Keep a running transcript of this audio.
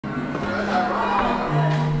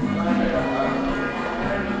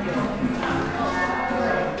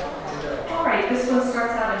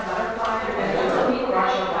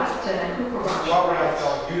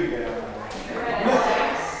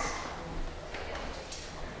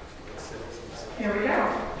Here we go.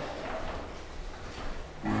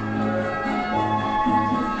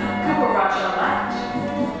 Cucaracha left,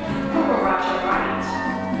 cucaracha right.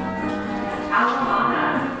 Alamana.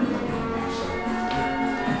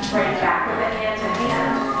 Right back with a hand to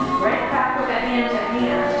hand. Right back with a hand to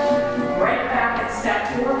hand. Right back and step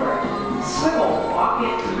forward. Swivel, walk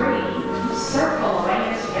in 3. Circle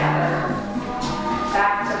away together.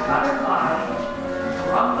 Back to butterfly.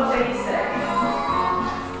 Rumba basic.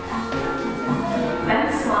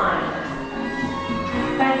 Fence line.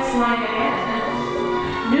 Fence line again.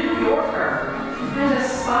 New Yorker. And a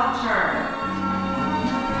spot turn.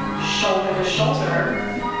 Shoulder to shoulder.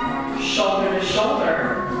 Shoulder to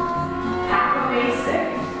shoulder. Half a basic.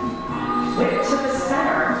 Whip to the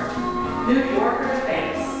center. New Yorker to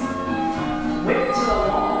face. Whip to the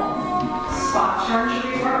wall. Spot turn to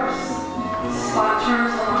reverse. Spot turn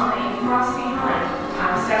to line. Cross behind.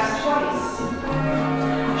 Time steps twice.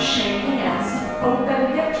 Shake hands. Open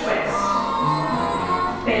hip twist.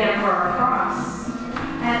 Band for a cross.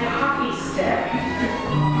 And hockey stick.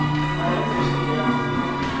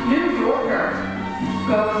 New Yorker.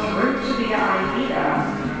 Go through to the Aida.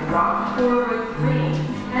 Rock forward 3.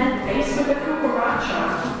 And face with the cucaracha.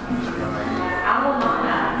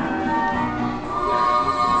 Alamana.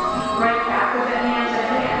 Right back with a hand to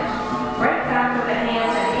hand. Right back with a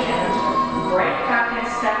hand to hand. Right back and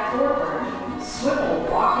step forward. Swivel,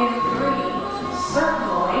 walk in 3.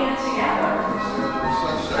 Circle and together.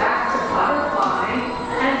 Back to butterfly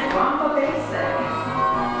and rumba basic.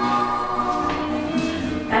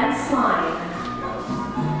 Fence line.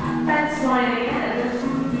 Fence line again.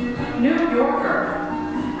 New Yorker.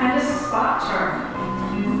 And a spot turn.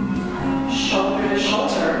 Shoulder to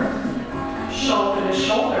shoulder. Shoulder to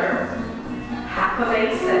shoulder. Half a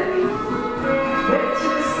basic. Whip to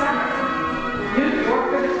the center. New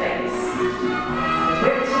Yorker to face.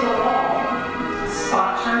 Whip to the wall.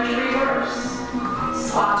 Spot turn to reverse.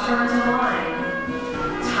 Spot turn to line.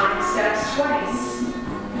 Time steps twice.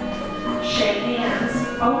 Shake hands.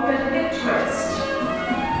 Open hip twist.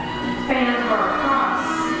 Fan for a cross.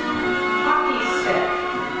 Hockey stick.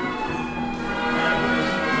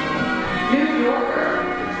 New Yorker.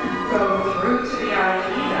 Go through to the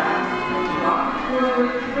Aida. Rock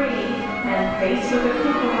forward 3. And face with a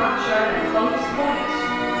cucaracha and